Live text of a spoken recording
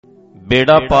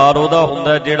बेड़ा पार ओहदा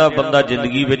हुंदा जिहड़ा बंदा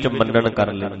जिंदगी विच मन्नण कर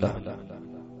लैंदा।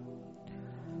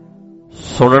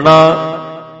 सुनना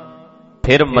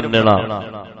फिर मन्नना,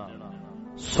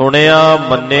 सुनिया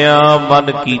मन्निया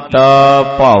मन कीता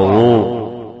भाओ।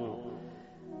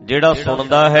 जिहड़ा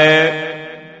सुनदा है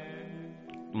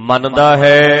मनदा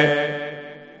है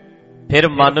फिर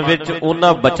मन विच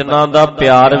उन्हां बचनां दा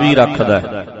प्यार भी रखदा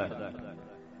है।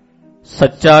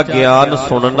 सच्चा ज्ञान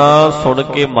सुनना, सुन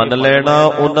के मन लेना,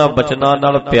 उन्हां बचनां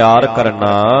नाल प्यार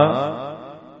करना।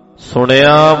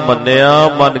 सुनिया मन्निया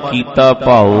मन कीता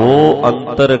भाओ,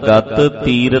 अंतरगत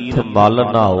तीरथ मल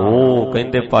नहाओ।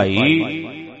 कहंदे भाई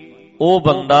ਉਹ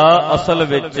ਬੰਦਾ ਅਸਲ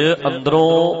ਵਿੱਚ ਅੰਦਰੋਂ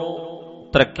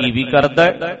ਤਰੱਕੀ ਵੀ ਕਰਦਾ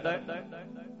ਹੈ,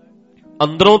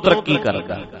 ਅੰਦਰੋਂ ਤਰੱਕੀ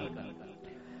ਕਰਦਾ,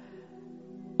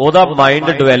 ਉਹਦਾ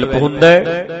ਮਾਈਂਡ ਡਿਵੈਲਪ ਹੁੰਦਾ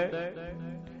ਹੈ,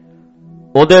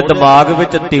 ਉਹਦੇ ਦਿਮਾਗ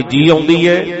ਵਿੱਚ ਤੇਜ਼ੀ ਆਉਂਦੀ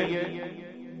ਹੈ,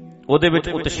 ਉਹਦੇ ਵਿੱਚ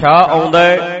ਉਤਸ਼ਾਹ ਆਉਂਦਾ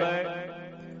ਹੈ,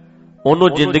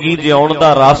 ਉਹਨੂੰ ਜ਼ਿੰਦਗੀ ਜਿਉਣ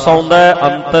ਦਾ ਰਸ ਆਉਂਦਾ ਹੈ।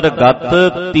 ਅੰਤਰਗਤ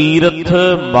ਤੀਰਥ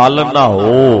ਮਲ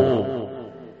ਨਹਾਓ।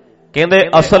 ਕਹਿੰਦੇ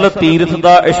ਅਸਲ ਤੀਰਥ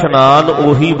ਦਾ ਇਸ਼ਨਾਨ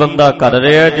ਉਹੀ ਬੰਦਾ ਕਰ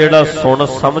ਰਿਹਾ ਜਿਹੜਾ ਸੁਣ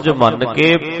ਸਮਝ ਮੰਨ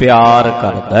ਕੇ ਪਿਆਰ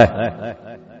ਕਰਦਾ ਹੈ।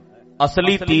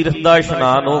 ਅਸਲੀ ਤੀਰਥ ਦਾ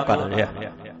ਇਸ਼ਨਾਨ ਉਹ ਕਰ ਰਿਹਾ।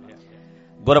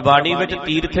 ਗੁਰਬਾਣੀ ਵਿੱਚ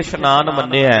ਤੀਰਥ ਇਸ਼ਨਾਨ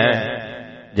ਮੰਨਿਆ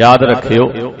ਹੈ, ਯਾਦ ਰੱਖਿਓ।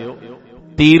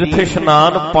 ਤੀਰਥ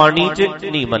ਇਸ਼ਨਾਨ ਪਾਣੀ 'ਚ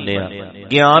ਨਹੀਂ ਮੰਨਿਆ,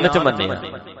 ਗਿਆਨ 'ਚ ਮੰਨਿਆ।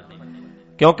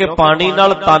 ਕਿਉਂਕਿ ਪਾਣੀ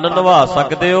ਨਾਲ ਤਨ ਨਵਾ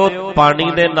ਸਕਦੇ ਹੋ,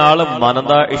 ਪਾਣੀ ਦੇ ਨਾਲ ਮਨ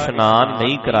ਦਾ ਇਸ਼ਨਾਨ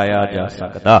ਨਹੀਂ ਕਰਾਇਆ ਜਾ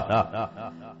ਸਕਦਾ।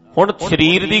 ਹੁਣ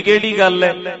ਸਰੀਰ ਦੀ ਕਿਹੜੀ ਗੱਲ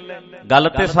ਹੈ? ਗੱਲ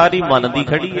ਤੇ ਸਾਰੀ ਮਨ ਦੀ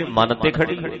ਖੜੀ ਹੈ, ਮਨ ਤੇ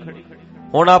ਖੜੀ ਹੈ।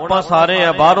 ਹੁਣ ਆਪਾਂ ਸਾਰੇ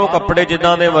ਆ ਬਾਹਰੋਂ ਕੱਪੜੇ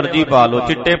ਜਿੱਦਾਂ ਦੇ ਮਰਜ਼ੀ ਪਾ ਲਓ,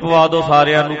 ਚਿੱਟੇ ਪਵਾ ਦਿਓ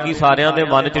ਸਾਰਿਆਂ ਨੂੰ, ਕੀ ਸਾਰਿਆਂ ਦੇ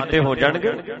ਮਨ ਚਿੱਟੇ ਹੋ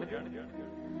ਜਾਣਗੇ?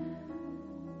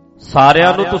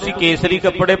 ਸਾਰਿਆਂ ਨੂੰ ਤੁਸੀਂ ਕੇਸਰੀ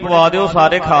ਕੱਪੜੇ ਪਵਾ ਦਿਓ,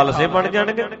 ਸਾਰੇ ਖਾਲਸੇ ਬਣ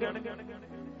ਜਾਣਗੇ?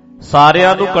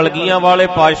 ਸਾਰਿਆਂ ਨੂੰ ਕਲਗੀਆਂ ਵਾਲੇ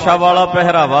ਪਾਤਸ਼ਾਹ ਵਾਲਾ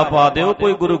ਪਹਿਰਾਵਾ ਪਾ ਦਿਓ,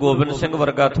 ਕੋਈ ਗੁਰੂ ਗੋਬਿੰਦ ਸਿੰਘ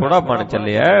ਵਰਗਾ ਥੋੜਾ ਬਣ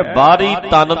ਚੱਲਿਆ। ਬਾਹਰੀ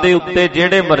ਤਨ ਦੇ ਉੱਤੇ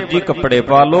ਜਿਹੜੇ ਮਰਜ਼ੀ ਕੱਪੜੇ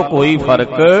ਪਾ ਲਓ, ਕੋਈ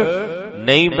ਫਰਕ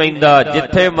ਨਹੀਂ ਪੈਂਦਾ।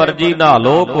 ਜਿੱਥੇ ਮਰਜ਼ੀ ਨਹਾ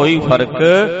ਲਓ, ਕੋਈ ਫਰਕ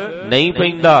ਨਹੀਂ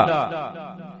ਪੈਂਦਾ।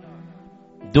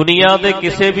 ਦੁਨੀਆ ਦੇ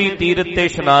ਕਿਸੇ ਵੀ ਤੀਰਥ ਤੇ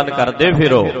ਇਸ਼ਨਾਨ ਕਰਦੇ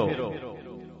ਫਿਰੋ,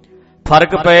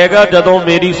 ਫਰਕ ਪਏਗਾ ਜਦੋਂ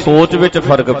ਮੇਰੀ ਸੋਚ ਵਿੱਚ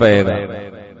ਫਰਕ ਪਏਗਾ,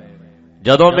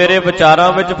 ਜਦੋਂ ਮੇਰੇ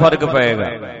ਵਿਚਾਰਾਂ ਵਿੱਚ ਫਰਕ ਪਏਗਾ।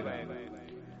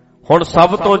 ਹੁਣ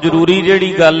ਸਭ ਤੋਂ ਜ਼ਰੂਰੀ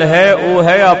ਜਿਹੜੀ ਗੱਲ ਹੈ ਉਹ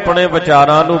ਹੈ ਆਪਣੇ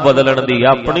ਵਿਚਾਰਾਂ ਨੂੰ ਬਦਲਣ ਦੀ,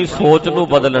 ਆਪਣੀ ਸੋਚ ਨੂੰ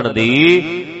ਬਦਲਣ ਦੀ।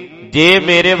 ਜੇ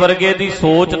ਮੇਰੇ ਵਰਗੇ ਦੀ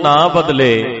ਸੋਚ ਨਾ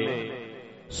ਬਦਲੇ,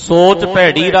 ਸੋਚ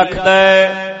ਭੈੜੀ ਰੱਖਦਾ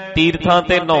ਹੈ, ਤੀਰਥਾਂ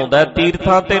ਤੇ ਨਹਾਉਂਦਾ।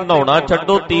 ਤੀਰਥਾਂ ਤੇ ਨਹਾਉਣਾ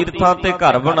ਛੱਡੋ, ਤੀਰਥਾਂ ਤੇ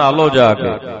ਘਰ ਬਣਾ ਲਓ ਜਾ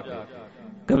ਕੇ।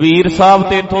 ਕਬੀਰ ਸਾਹਿਬ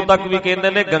ਤੇ ਇੱਥੋਂ ਤੱਕ ਵੀ ਕਹਿੰਦੇ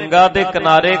ਨੇ ਗੰਗਾ ਦੇ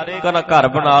ਕਿਨਾਰੇ ਘਰ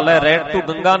ਬਣਾ ਲੈ। ਰਹਿਣ ਤੂੰ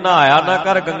ਗੰਗਾ ਨਹਾਇਆ ਨਾ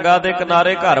ਕਰ, ਗੰਗਾ ਦੇ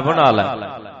ਕਿਨਾਰੇ ਘਰ ਬਣਾ ਲੈ।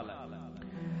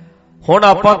 ਹੁਣ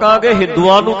ਆਪਾਂ ਕਹਾਂਗੇ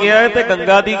ਹਿੰਦੂਆਂ ਨੂੰ ਕਿਹਾ ਹੈ ਤੇ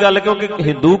ਗੰਗਾ ਦੀ ਗੱਲ, ਕਿਉਂਕਿ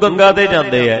ਹਿੰਦੂ ਗੰਗਾ ਤੇ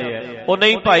ਜਾਂਦੇ ਆ। ਉਹ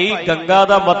ਨਹੀਂ ਭਾਈ, ਗੰਗਾ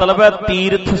ਦਾ ਮਤਲਬ ਹੈ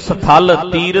ਤੀਰਥ ਸਥਲ,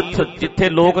 ਤੀਰਥ ਜਿੱਥੇ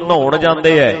ਲੋਕ ਨਹਾਉਣ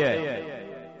ਜਾਂਦੇ ਆ।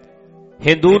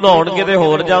 ਹਿੰਦੂ ਨਹਾਉਣ ਕਿਤੇ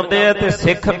ਹੋਰ ਜਾਂਦੇ ਆ ਤੇ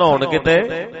ਸਿੱਖ ਨਹਾਉਣ ਕਿਤੇ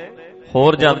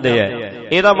ਹੋਰ ਜਾਂਦੇ ਆ।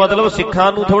 ਇਹਦਾ ਮਤਲਬ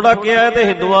ਸਿੱਖਾਂ ਨੂੰ ਥੋੜਾ ਕਿਹਾ ਤੇ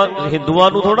ਹਿੰਦੂਆਂ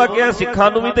ਨੂੰ ਥੋੜਾ ਕਿਹਾ,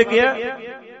 ਸਿੱਖਾਂ ਨੂੰ ਵੀ ਤੇ ਕਿਹਾ।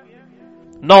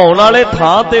 ਨਹਾਉਣ ਵਾਲੇ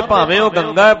ਥਾਂ ਤੇ ਭਾਵੇਂ ਉਹ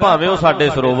ਗੰਗਾ ਹੈ, ਭਾਵੇਂ ਉਹ ਸਾਡੇ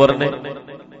ਸਰੋਵਰ ਨੇ।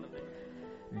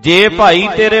 ਜੇ ਭਾਈ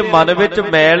ਤੇਰੇ ਮਨ ਵਿੱਚ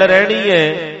ਮੈਲ ਰਹਿਣੀ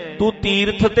ਹੈ, ਤੂੰ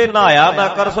ਤੀਰਥ ਤੇ ਨਹਾਇਆ ਨਾ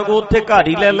ਕਰ, ਸਕੋ ਉੱਥੇ ਘਰ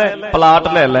ਹੀ ਲੈ ਲੈ,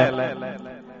 ਪਲਾਟ ਲੈ ਲੈ,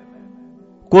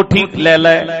 ਕੋਠੀ ਲੈ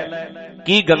ਲੈ।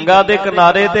 ਕੀ ਗੰਗਾ ਦੇ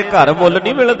ਕਿਨਾਰੇ ਤੇ ਘਰ ਮੁੱਲ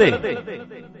ਨਹੀਂ ਮਿਲਦੇ?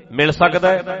 ਮਿਲ ਸਕਦਾ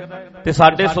ਹੈ। ਤੇ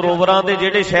ਸਾਡੇ ਸਰੋਵਰਾਂ ਦੇ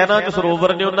ਜਿਹੜੇ ਸ਼ਹਿਰਾਂ 'ਚ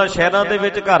ਸਰੋਵਰ ਨੇ, ਉਹਨਾਂ ਸ਼ਹਿਰਾਂ ਦੇ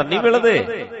ਵਿੱਚ ਘਰ ਨਹੀਂ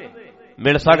ਮਿਲਦੇ?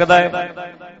 ਮਿਲ ਸਕਦਾ ਹੈ,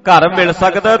 ਘਰ ਮਿਲ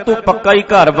ਸਕਦਾ। ਤੂੰ ਪੱਕਾ ਹੀ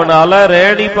ਘਰ ਬਣਾ ਲੈ,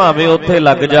 ਰਹਿਣ ਹੀ ਭਾਵੇਂ ਉੱਥੇ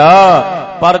ਲੱਗ ਜਾ।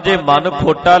 ਪਰ ਜੇ ਮਨ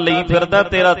ਖੋਟਾ ਲਈ ਫਿਰਦਾ,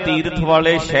 ਤੇਰਾ ਤੀਰਥ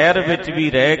ਵਾਲੇ ਸ਼ਹਿਰ ਵਿੱਚ ਵੀ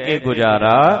ਰਹਿ ਕੇ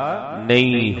ਗੁਜ਼ਾਰਾ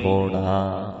ਨਹੀਂ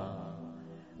ਹੋਣਾ।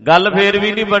 ਗੱਲ ਫੇਰ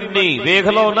ਵੀ ਨਹੀਂ ਬਣਨੀ। ਵੇਖ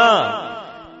ਲਓ ਨਾ,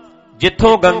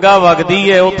 ਜਿੱਥੋਂ ਗੰਗਾ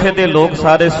ਵਗਦੀ ਹੈ ਉੱਥੇ ਦੇ ਲੋਕ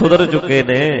ਸਾਰੇ ਸੁਧਰ ਚੁੱਕੇ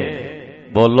ਨੇ।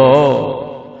 ਬੋਲੋ।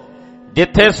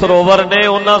 ਜਿੱਥੇ ਸਰੋਵਰ ਨੇ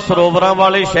ਉਹਨਾਂ ਸਰੋਵਰਾਂ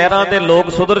ਵਾਲੇ ਸ਼ਹਿਰਾਂ ਦੇ ਲੋਕ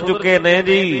ਸੁਧਰ ਚੁੱਕੇ ਨੇ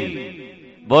ਜੀ।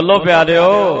 ਬੋਲੋ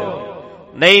ਪਿਆਰਿਓ।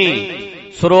 ਨਹੀਂ,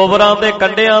 ਸਰੋਵਰਾਂ ਦੇ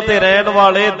ਕੰਢਿਆਂ ਤੇ ਰਹਿਣ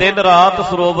ਵਾਲੇ, ਦਿਨ ਰਾਤ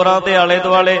ਸਰੋਵਰਾਂ ਦੇ ਆਲੇ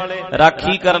ਦੁਆਲੇ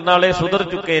ਰਾਖੀ ਕਰਨ ਵਾਲੇ ਸੁਧਰ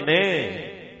ਚੁੱਕੇ ਨੇ।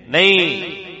 ਨਹੀਂ,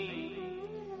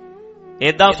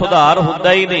 ਏਦਾਂ ਸੁਧਾਰ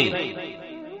ਹੁੰਦਾ ਹੀ ਨਹੀਂ,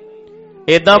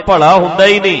 ਏਦਾਂ ਭਲਾ ਹੁੰਦਾ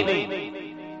ਹੀ ਨਹੀਂ।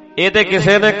 ਇਹ ਤੇ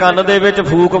ਕਿਸੇ ਨੇ ਕੰਨ ਦੇ ਵਿੱਚ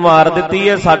ਫੂਕ ਮਾਰ ਦਿੱਤੀ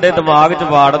ਹੈ, ਸਾਡੇ ਦਿਮਾਗ 'ਚ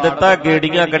ਵਾੜ ਦਿੱਤਾ,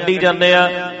 ਗੇੜੀਆਂ ਕੱਢੀ ਜਾਂਦੇ ਆ।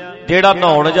 ਜਿਹੜਾ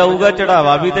ਨਹਾਉਣ ਜਾਊਗਾ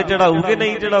ਚੜਾਵਾ ਵੀ ਤੇ ਚੜਾਊ ਕਿ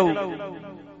ਨਹੀਂ ਚੜਾਊ?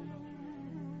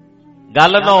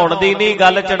 ਗੱਲ ਨਹਾਉਣ ਦੀ ਨਹੀਂ,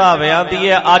 ਗੱਲ ਚੜਾਵਿਆਂ ਦੀ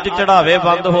ਹੈ। ਅੱਜ ਚੜਾਵੇ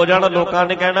ਬੰਦ ਹੋ ਜਾਣ, ਲੋਕਾਂ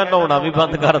ਨੇ ਕਹਿਣਾ ਨਹਾਉਣਾ ਵੀ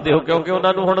ਬੰਦ ਕਰ ਦਿਓ, ਕਿਉਂਕਿ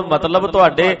ਉਹਨਾਂ ਨੂੰ ਹੁਣ ਮਤਲਬ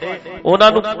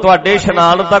ਉਹਨਾਂ ਨੂੰ ਤੁਹਾਡੇ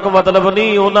ਇਸ਼ਨਾਨ ਤੱਕ ਮਤਲਬ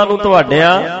ਨਹੀਂ, ਉਹਨਾਂ ਨੂੰ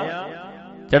ਤੁਹਾਡਿਆਂ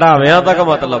ਚੜਾਵਿਆਂ ਤੱਕ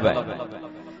ਮਤਲਬ ਹੈ।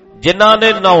 ਜਿਨ੍ਹਾਂ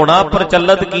ਨੇ ਨਹਾਉਣਾ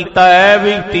ਪ੍ਰਚਲਿਤ ਕੀਤਾ ਹੈ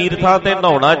ਵੀ ਤੀਰਥਾਂ ਤੇ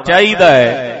ਨਹਾਉਣਾ ਚਾਹੀਦਾ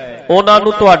ਹੈ, ਉਹਨਾਂ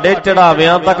ਨੂੰ ਤੁਹਾਡੇ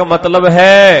ਚੜਾਵਿਆਂ ਤੱਕ ਮਤਲਬ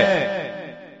ਹੈ।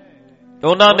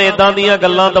 ਉਹਨਾਂ ਨੇ ਇਦਾਂ ਦੀਆਂ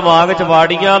ਗੱਲਾਂ ਦਿਮਾਗ 'ਚ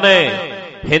ਵਾੜੀਆਂ ਨੇ।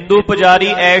 ਹਿੰਦੂ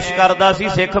ਪੁਜਾਰੀ ਐਸ਼ ਕਰਦਾ ਸੀ,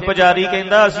 ਸਿੱਖ ਪੁਜਾਰੀ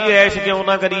ਕਹਿੰਦਾ ਅਸੀਂ ਐਸ਼ ਕਿਉਂ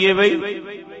ਨਾ ਕਰੀਏ ਬਈ।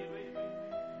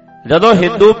 ਜਦੋਂ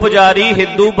ਹਿੰਦੂ ਪੁਜਾਰੀ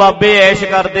ਹਿੰਦੂ ਬਾਬੇ ਐਸ਼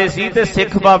ਕਰਦੇ ਸੀ ਤੇ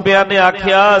ਸਿੱਖ ਬਾਬਿਆਂ ਨੇ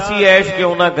ਆਖਿਆ ਅਸੀਂ ਐਸ਼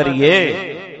ਕਿਉਂ ਨਾ ਕਰੀਏ।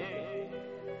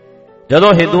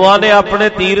 ਜਦੋਂ ਹਿੰਦੂਆਂ ਨੇ ਆਪਣੇ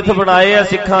ਤੀਰਥ ਬਣਾਏ ਆ,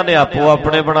 ਸਿੱਖਾਂ ਨੇ ਆਪੋ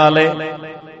ਆਪਣੇ ਬਣਾ ਲਏ।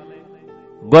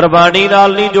 ਗੁਰਬਾਣੀ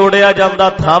ਨਾਲ ਨਹੀਂ ਜੋੜਿਆ ਜਾਂਦਾ,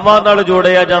 ਥਾਵਾਂ ਨਾਲ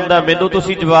ਜੋੜਿਆ ਜਾਂਦਾ। ਮੈਨੂੰ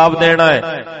ਤੁਸੀਂ ਜਵਾਬ ਦੇਣਾ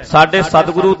ਹੈ, ਸਾਡੇ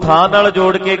ਸਤਿਗੁਰੂ ਥਾਂ ਨਾਲ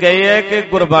ਜੋੜ ਕੇ ਗਏ ਹੈ ਕਿ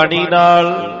ਗੁਰਬਾਣੀ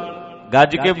ਨਾਲ?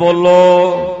 ਗੱਜ ਕੇ ਬੋਲੋ।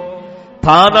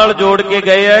 ਥਾਂ ਨਾਲ ਜੋੜ ਕੇ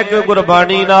ਗਏ ਹੈ ਕਿ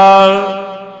ਗੁਰਬਾਣੀ ਨਾਲ?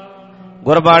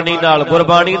 ਗੁਰਬਾਣੀ ਨਾਲ।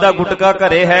 ਗੁਰਬਾਣੀ ਦਾ ਗੁਟਕਾ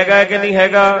ਘਰੇ ਹੈਗਾ ਕਿ ਨਹੀਂ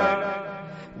ਹੈਗਾ?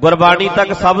 ਗੁਰਬਾਣੀ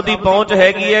ਤੱਕ ਸਭ ਦੀ ਪਹੁੰਚ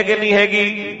ਹੈਗੀ ਹੈ ਕਿ ਨਹੀਂ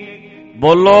ਹੈਗੀ?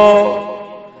 ਬੋਲੋ।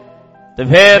 ਤੇ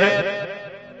ਫਿਰ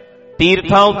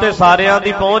ਤੀਰਥਾਂ ਉੱਤੇ ਸਾਰਿਆਂ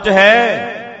ਦੀ ਪਹੁੰਚ ਹੈ,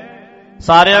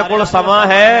 ਸਾਰਿਆਂ ਕੋਲ ਸਮਾਂ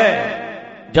ਹੈ।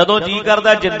 ਜਦੋਂ ਜੀ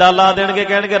ਕਰਦਾ ਜਿੰਦਾ ਲਾ ਦੇਣਗੇ,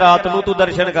 ਕਹਿਣਗੇ ਰਾਤ ਨੂੰ ਤੂੰ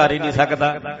ਦਰਸ਼ਨ ਕਰ ਹੀ ਨਹੀਂ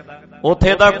ਸਕਦਾ।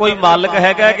 ਉੱਥੇ ਤਾਂ ਕੋਈ ਮਾਲਕ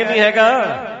ਹੈਗਾ ਕਿ ਨਹੀਂ ਹੈਗਾ?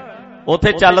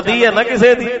 ਉੱਥੇ ਚੱਲਦੀ ਹੈ ਨਾ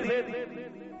ਕਿਸੇ ਦੀ।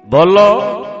 ਬੋਲੋ।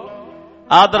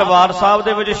 ਆਹ ਦਰਬਾਰ ਸਾਹਿਬ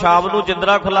ਦੇ ਵਿੱਚ ਸ਼ਾਮ ਨੂੰ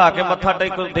ਜਿੰਦਰਾ ਖੁਲਾ ਕੇ ਮੱਥਾ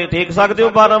ਟੇਕ ਸਕਦੇ ਹੋ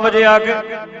 12 ਵਜੇ ਆ ਕੇ?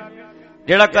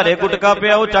 ਜਿਹੜਾ ਘਰੇ ਗੁਟਕਾ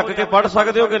ਪਿਆ ਉਹ ਚੱਕ ਕੇ ਪੜ੍ਹ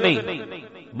ਸਕਦੇ ਹੋ ਕਿ ਨਹੀਂ?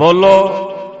 ਬੋਲੋ।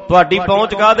 ਤੁਹਾਡੀ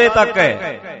ਪਹੁੰਚ ਕਾਹਦੇ ਤੱਕ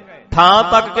ਹੈ? ਥਾਂ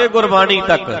ਤੱਕ ਕਿ ਗੁਰਬਾਣੀ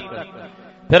ਤੱਕ?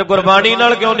 ਫਿਰ ਗੁਰਬਾਣੀ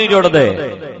ਨਾਲ ਕਿਉਂ ਨਹੀਂ ਜੁੜਦੇ?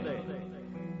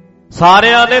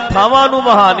 ਸਾਰਿਆਂ ਨੇ ਥਾਵਾਂ ਨੂੰ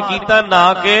ਮਹਾਨ ਕੀਤਾ,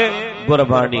 ਨਾ ਕਿ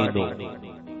ਗੁਰਬਾਣੀ ਨੂੰ।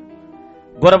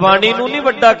 ਗੁਰਬਾਣੀ ਨੂੰ ਨਹੀਂ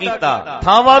ਵੱਡਾ ਕੀਤਾ,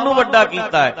 ਥਾਵਾਂ ਨੂੰ ਵੱਡਾ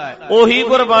ਕੀਤਾ ਹੈ। ਉਹੀ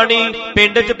ਗੁਰਬਾਣੀ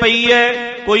ਪਿੰਡ 'ਚ ਪਈ ਹੈ,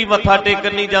 ਕੋਈ ਮੱਥਾ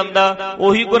ਟੇਕਣ ਨਹੀਂ ਜਾਂਦਾ।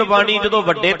 ਉਹੀ ਗੁਰਬਾਣੀ ਜਦੋਂ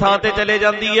ਵੱਡੇ ਥਾਂ ਤੇ ਚਲੇ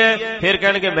ਜਾਂਦੀ ਹੈ, ਫਿਰ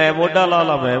ਕਹਿਣਗੇ ਮੈਂ ਮੋਢਾ ਲਾ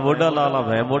ਲਾ, ਮੈਂ ਮੋਢਾ ਲਾ ਲਾ,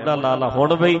 ਮੈਂ ਮੋਢਾ ਲਾ ਲਾ।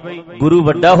 ਹੁਣ ਬਈ ਗੁਰੂ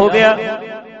ਵੱਡਾ ਹੋ ਗਿਆ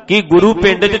ਕਿ ਗੁਰੂ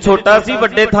ਪਿੰਡ 'ਚ ਛੋਟਾ ਸੀ,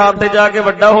 ਵੱਡੇ ਥਾਂ ਤੇ ਜਾ ਕੇ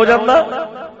ਵੱਡਾ ਹੋ ਜਾਂਦਾ?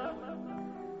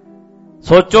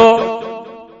 ਸੋਚੋ।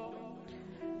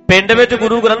 ਪਿੰਡ ਵਿੱਚ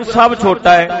ਗੁਰੂ ਗ੍ਰੰਥ ਸਾਹਿਬ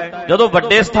ਛੋਟਾ ਹੈ, ਜਦੋਂ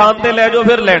ਵੱਡੇ ਸਥਾਨ ਤੇ ਲੈ ਜਾਓ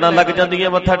ਫਿਰ ਲੈਣਾ ਲੱਗ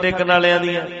ਜਾਂਦੀਆਂ ਮੱਥਾ ਟੇਕਣ ਵਾਲਿਆਂ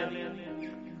ਦੀਆਂ।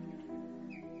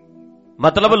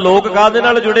 ਮਤਲਬ ਲੋਕ ਕਾਹਦੇ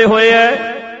ਨਾਲ ਜੁੜੇ ਹੋਏ ਐ?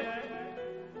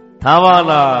 ਥਾਵਾਂ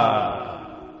ਨਾਲ।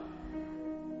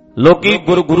 ਲੋਕੀ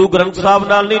ਗੁਰੂ ਗ੍ਰੰਥ ਸਾਹਿਬ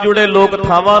ਨਾਲ ਨਹੀਂ ਜੁੜੇ, ਲੋਕ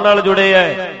ਥਾਵਾਂ ਨਾਲ ਜੁੜੇ ਐ।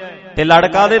 ਤੇ ਲੜ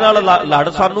ਕਾਹਦੇ ਨਾਲ? ਲੜ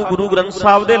ਸਾਨੂੰ ਗੁਰੂ ਗ੍ਰੰਥ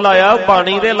ਸਾਹਿਬ ਦੇ ਲਾਇਆ,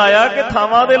 ਬਾਣੀ ਦੇ ਲਾਇਆ ਕਿ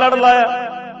ਥਾਵਾਂ ਦੇ ਲੜ ਲਾਇਆ?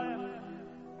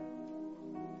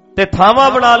 ਤੇ ਥਾਵਾਂ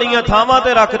ਬਣਾ ਲਈਆਂ, ਥਾਵਾਂ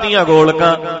ਤੇ ਰੱਖਦੀਆਂ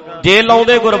ਗੋਲਕਾਂ। ਜੇ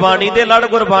ਲਾਉਂਦੇ ਗੁਰਬਾਣੀ ਦੇ ਲੜ,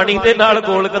 ਗੁਰਬਾਣੀ ਦੇ ਨਾਲ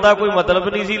ਗੋਲਕ ਦਾ ਕੋਈ ਮਤਲਬ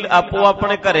ਨਹੀਂ ਸੀ। ਆਪੋ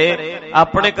ਆਪਣੇ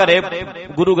ਘਰੇ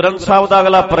ਗੁਰੂ ਗ੍ਰੰਥ ਸਾਹਿਬ ਦਾ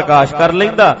ਅਗਲਾ ਪ੍ਰਕਾਸ਼ ਕਰ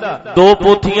ਲੈਂਦਾ। 2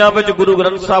 ਪੋਥੀਆਂ ਵਿੱਚ ਗੁਰੂ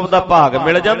ਗ੍ਰੰਥ ਸਾਹਿਬ ਦਾ ਭਾਗ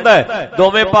ਮਿਲ ਜਾਂਦਾ ਹੈ,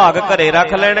 ਦੋਵੇਂ ਭਾਗ ਘਰੇ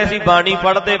ਰੱਖ ਲੈਣੇ ਸੀ। ਬਾਣੀ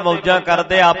ਪੜ੍ਹਦੇ, ਮੌਜਾਂ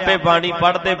ਕਰਦੇ, ਆਪੇ ਬਾਣੀ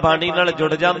ਪੜ੍ਹਦੇ, ਬਾਣੀ ਨਾਲ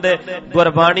ਜੁੜ ਜਾਂਦੇ।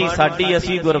 ਗੁਰਬਾਣੀ ਸਾਡੀ,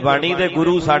 ਅਸੀਂ ਗੁਰਬਾਣੀ ਦੇ,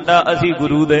 ਗੁਰੂ ਸਾਡਾ, ਅਸੀਂ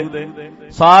ਗੁਰੂ ਦੇ।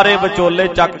 ਸਾਰੇ ਵਿਚੋਲੇ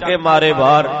ਚੱਕ ਕੇ ਮਾਰੇ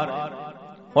ਬਾਹਰ।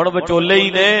 ਹੁਣ ਵਿਚੋਲੇ ਹੀ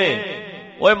ਨੇ।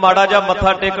 ਓਏ ਮਾੜਾ ਜਿਹਾ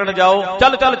ਮੱਥਾ ਟੇਕਣ ਜਾਓ,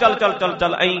 ਚੱਲ ਚੱਲ ਚੱਲ ਚੱਲ ਚੱਲ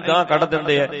ਚੱਲ, ਐਂ ਗਾਂ ਕੱਢ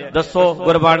ਦਿੰਦੇ ਆ। ਦੱਸੋ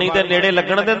ਗੁਰਬਾਣੀ ਦੇ ਨੇੜੇ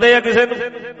ਲੱਗਣ ਦਿੰਦੇ ਆ ਕਿਸੇ ਨੂੰ?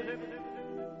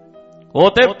 ਉਹ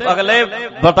ਤੇ ਅਗਲੇ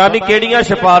ਪਤਾ ਨਹੀਂ ਕਿਹੜੀਆਂ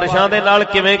ਸਿਫਾਰਿਸ਼ਾਂ ਦੇ ਨਾਲ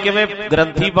ਕਿਵੇਂ ਕਿਵੇਂ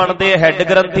ਗ੍ਰੰਥੀ ਬਣਦੇ, ਹੈੱਡ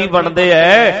ਗ੍ਰੰਥੀ ਬਣਦੇ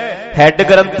ਐ। ਹੈੱਡ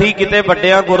ਗ੍ਰੰਥੀ ਕਿਤੇ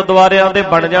ਵੱਡਿਆਂ ਗੁਰਦੁਆਰਿਆਂ ਦੇ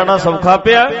ਬਣ ਜਾਣਾ ਸੌਖਾ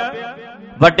ਪਿਆ?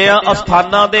 ਵੱਡਿਆਂ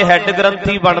ਅਸਥਾਨਾਂ ਦੇ ਹੈੱਡ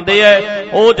ਗ੍ਰੰਥੀ ਬਣਦੇ ਐ,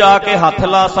 ਉਹ ਜਾ ਕੇ ਹੱਥ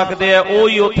ਲਾ ਸਕਦੇ ਐ, ਉਹ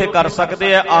ਹੀ ਉੱਥੇ ਕਰ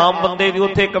ਸਕਦੇ ਐ। ਆਮ ਬੰਦੇ ਦੀ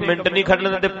ਉੱਥੇ 1 ਮਿੰਟ ਨਹੀਂ ਖੜਨ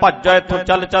ਦਿੰਦੇ, ਭੱਜ ਜਾ ਇੱਥੋਂ,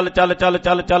 ਚੱਲ ਚੱਲ ਚੱਲ ਚੱਲ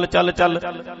ਚੱਲ ਚੱਲ ਚੱਲ ਚੱਲ।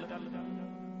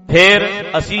 ਫੇਰ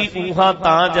ਅਸੀਂ ਊਹਾਂ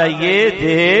ਤਾਂ ਜਾਈਏ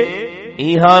ਜੇ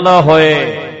ਈਹਾਂ ਨਾ ਹੋਏ।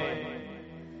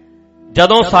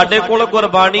 ਜਦੋਂ ਸਾਡੇ ਕੋਲ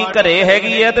ਗੁਰਬਾਣੀ ਘਰੇ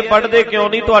ਹੈਗੀ ਐ ਤੇ ਪੜ੍ਹਦੇ ਕਿਉਂ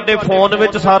ਨਹੀਂ? ਤੁਹਾਡੇ ਫੋਨ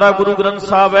ਵਿੱਚ ਸਾਰਾ ਗੁਰੂ ਗ੍ਰੰਥ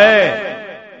ਸਾਹਿਬ ਹੈ।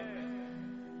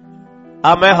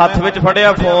 ਆ ਮੈਂ ਹੱਥ ਵਿੱਚ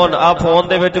ਫੜਿਆ ਫੋਨ, ਆ ਫੋਨ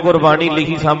ਦੇ ਵਿੱਚ ਗੁਰਬਾਣੀ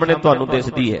ਲਿਖੀ ਸਾਹਮਣੇ ਤੁਹਾਨੂੰ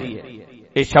ਦਿਸਦੀ ਹੈ।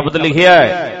 ਇਹ ਸ਼ਬਦ ਲਿਖਿਆ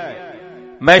ਹੈ,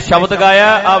 ਮੈਂ ਸ਼ਬਦ ਗਾਇਆ,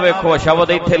 ਆ ਵੇਖੋ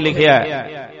ਸ਼ਬਦ ਇੱਥੇ ਲਿਖਿਆ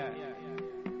ਹੈ।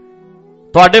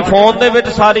 ਤੁਹਾਡੇ ਫੋਨ ਦੇ ਵਿੱਚ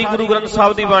ਸਾਰੀ ਗੁਰੂ ਗ੍ਰੰਥ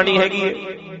ਸਾਹਿਬ ਦੀ ਬਾਣੀ ਹੈਗੀ ਹੈ।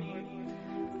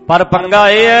 ਪਰ ਪੰਗਾ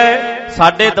ਇਹ ਹੈ,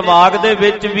 ਸਾਡੇ ਦਿਮਾਗ ਦੇ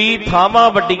ਵਿੱਚ ਵੀ ਥਾਵਾਂ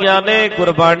ਵੱਡੀਆਂ ਨੇ,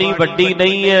 ਗੁਰਬਾਣੀ ਵੱਡੀ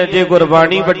ਨਹੀਂ ਹੈ। ਜੇ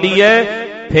ਗੁਰਬਾਣੀ ਵੱਡੀ ਹੈ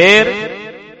ਫੇਰ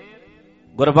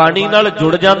ਗੁਰਬਾਣੀ ਨਾਲ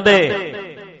ਜੁੜ ਜਾਂਦੇ।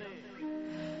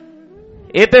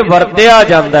 ਇਹ ਤੇ ਵਰਤਿਆ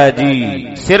ਜਾਂਦਾ ਹੈ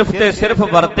ਜੀ, ਸਿਰਫ ਤੇ ਸਿਰਫ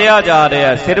ਵਰਤਿਆ ਜਾ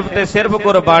ਰਿਹਾ, ਸਿਰਫ ਤੇ ਸਿਰਫ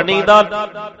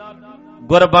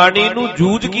ਗੁਰਬਾਣੀ ਨੂੰ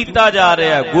ਯੂਜ਼ ਕੀਤਾ ਜਾ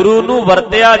ਰਿਹਾ, ਗੁਰੂ ਨੂੰ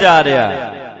ਵਰਤਿਆ ਜਾ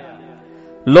ਰਿਹਾ।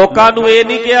 ਲੋਕਾਂ ਨੂੰ ਇਹ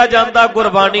ਨਹੀਂ ਕਿਹਾ ਜਾਂਦਾ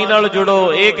ਗੁਰਬਾਣੀ ਨਾਲ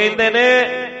ਜੁੜੋ। ਇਹ ਕਹਿੰਦੇ ਨੇ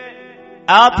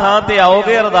ਆਹ ਥਾਂ ਤੇ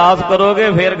ਆਓਗੇ, ਅਰਦਾਸ ਕਰੋਗੇ,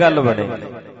 ਫੇਰ ਗੱਲ ਬਣੇ।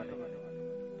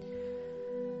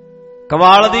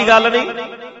 ਕਮਾਲ ਦੀ ਗੱਲ ਨਹੀਂ?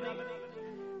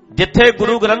 ਜਿੱਥੇ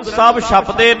ਗੁਰੂ ਗ੍ਰੰਥ ਸਾਹਿਬ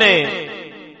ਛਪਦੇ ਨੇ,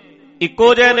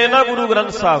 ਇੱਕੋ ਜਿਹੇ ਨੇ ਨਾ ਗੁਰੂ ਗ੍ਰੰਥ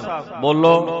ਸਾਹਿਬ।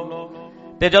 ਬੋਲੋ।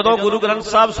 ਤੇ ਜਦੋਂ ਗੁਰੂ ਗ੍ਰੰਥ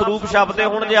ਸਾਹਿਬ ਸਰੂਪ ਛਪਦੇ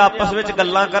ਹੁਣ, ਜੇ ਆਪਸ ਵਿੱਚ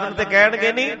ਗੱਲਾਂ ਕਰਨ ਤੇ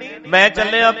ਕਹਿਣਗੇ ਨਹੀਂ ਮੈਂ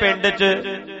ਚੱਲਿਆ ਪਿੰਡ 'ਚ,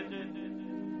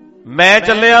 मैं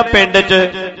चलिया पिंड च,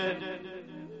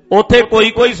 उत्थे कोई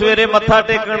कोई सवेरे मत्था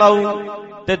टेकण आऊ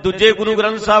ते दूजे गुरु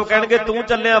ग्रंथ साहब कहणगे तू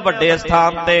चलिया वड्डे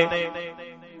स्थान ते,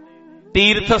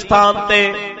 तीर्थ स्थान ते,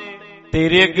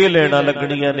 तेरे अगे लेना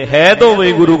लगनियां ने। है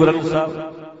दोवें गुरु ग्रंथ साहब,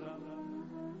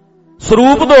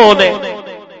 स्वरूप दो ने,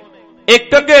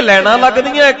 एक अगे लैना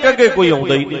लगदियां, एक अगे कोई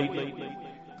आउंदा ही नहीं,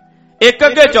 एक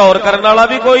अगे चौर करने वाला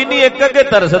भी कोई नहीं, एक अगे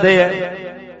तरसदे है।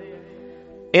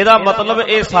 ਇਹਦਾ मतलब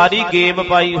ਇਹ ਸਾਰੀ गेम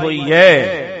पाई हुई है।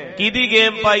 किहदी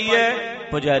गेम पाई है?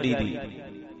 पुजारी दी।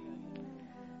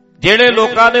 ਜਿਹੜੇ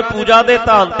ਲੋਕਾਂ ਨੇ ਪੂਜਾ ਦੇ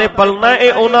ਧਾਨ ਤੇ ਪਲਣਾ,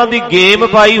 ਇਹ ਉਹਨਾਂ ਦੀ गेम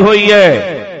पाई हुई है।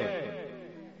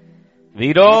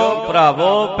 ਵੀਰੋ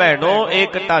ਭਰਾਵੋ ਭੈਣੋ,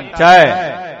 एक ਢਾਂਚਾ है,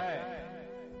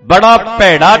 बड़ा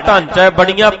भैड़ा ढांचा है,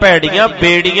 बड़ियां भैड़ियां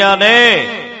बेड़ियां ने।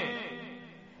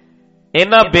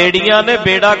 इन्हां बेड़ियां ने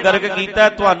बेड़ा गर्क कीता।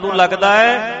 तुहानूं लगदा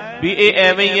है भी ये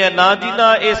एवें ही है? ना जी ना,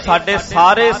 ये साडे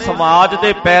सारे समाज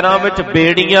दे पैरां विच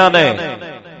बेड़ियां ने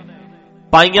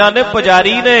पाईयां ने,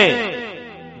 पुजारी ने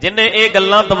जिन्हें ये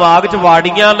गल्लां दिमाग च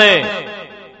वाड़ियां ने।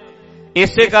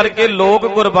 इसे करके लोग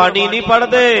गुरबाणी नहीं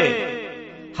पढ़दे।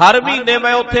 हर महीने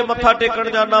मैं उत्थे मत्था टेकण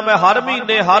जाना, मैं हर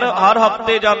महीने हर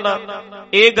हफ्ते जाना,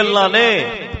 ये गल्लां ने।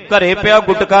 घरे पिया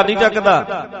गुटका नहीं चकदा,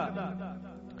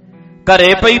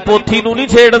 घरे पई पोथी नूं नहीं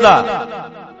छेड़दा,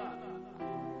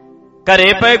 घरे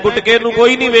पए गुटके नूं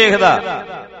कोई नहीं वेखदा।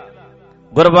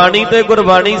 गुरबाणी ते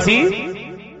गुरबाणी सी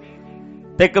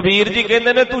ते कबीर जी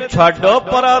कहंदे ने तू छड्ड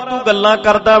परा, तू गल्लां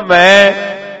करदा मैं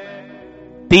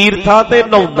तीर्थां ते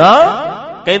नहाउंदा।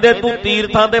 कहंदे तू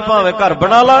तीर्थां ते भावें घर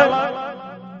बना ला,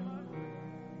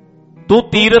 तू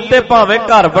तीरथ ते भावें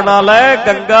घर बना लै,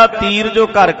 गंगा तीर जो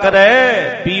घर करे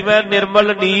पीवै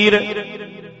निर्मल नीर।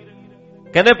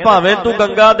 कहंदे भावें तू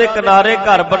गंगा दे किनारे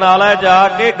घर बना लै,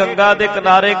 जाके गंगा दे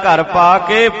किनारे घर पा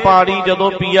के पानी जदों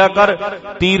पिया कर,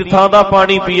 तीर्थां दा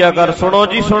पानी पिया कर। सुनो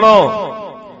जी सुनो,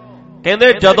 कहंदे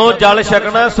जदों जल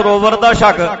छकना सरोवर दा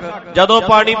छक, जदों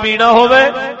पानी पीना होवे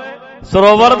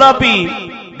सरोवर दा पी,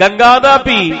 गंगा दा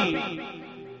पी।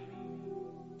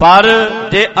 पर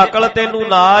जे अकल तेनू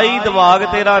ना आई, दिमाग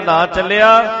तेरा ना चलिया,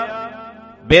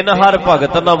 बिन हर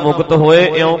भगत ना मुक्त होए,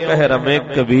 इउं कह रमे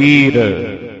कबीर।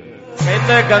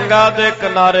 कहंदे गंगा दे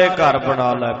किनारे घर बना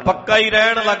लै, पक्का ही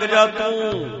रहन लग जा तू,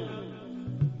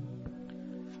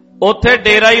 उत्थे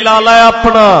डेरा ही ला लै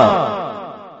अपना।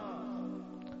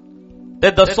 ते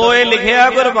दसो ये लिखिया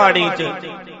गुरबाणी च।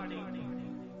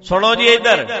 सुनो जी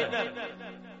इधर,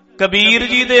 कबीर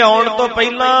जी दे आउण तो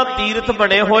पहला तीर्थ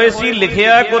बने होए सी,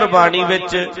 लिखिया गुरबाणी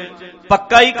विच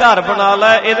पक्का ही घर बना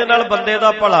लै, इहदे नाल बंदे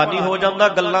दा भला नहीं हो जांदा।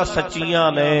 गल्लां सच्चियां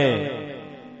ने।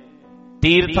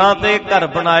 तीर्थां ते घर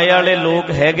बनाए वाले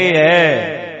लोग हैगे है,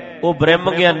 वो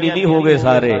ब्रह्म ज्ञानी नहीं हो गए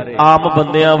सारे, आम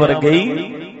बंदियां वर्गे ही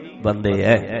बंदे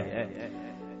है।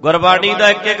 गुरबाणी दा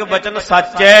एक एक वचन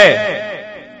सच है।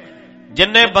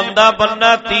 जिन्ने बंदा बनना,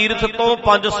 तीर्थ तो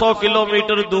 500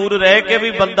 किलोमीटर दूर रह के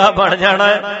भी बंदा बन जाना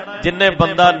है। जिन्ने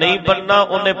बंदा नहीं बनना,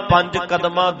 उन्हें 5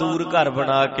 कदम दूर घर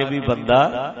बना के भी बंदा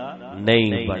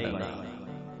नहीं बनना।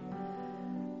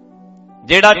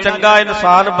 जेड़ा चंगा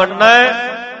इंसान बनना है,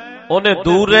 उन्हें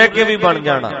दूर रह के भी बन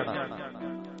जाना।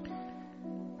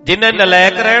 जिन्हें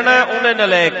नलैक रहना है, उन्हें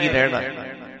नलैक ही रहना।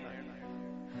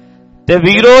 ते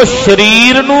वीरो,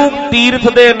 शरीर नूं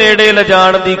तीर्थ दे नेड़े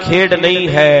लिजाण दी खेड नहीं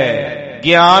है,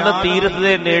 ज्ञान तीर्थ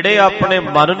दे नेड़े अपने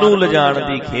मन नूं लिजाण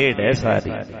दी खेड है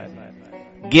सारी।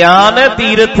 ज्ञान है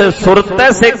तीर्थ, सुरत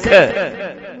है सिख,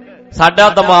 साडा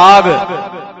दिमाग,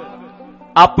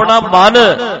 अपना मन।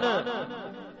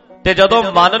 ते जदों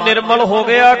मन निर्मल हो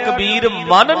गया, कबीर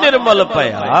मन निर्मल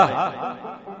पया,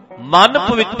 मन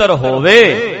पवित्र होवे,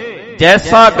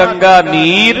 जैसा गंगा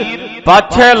नीर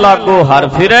पाछे लागो हर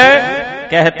फिरै,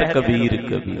 कहत कबीर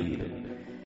कबीर।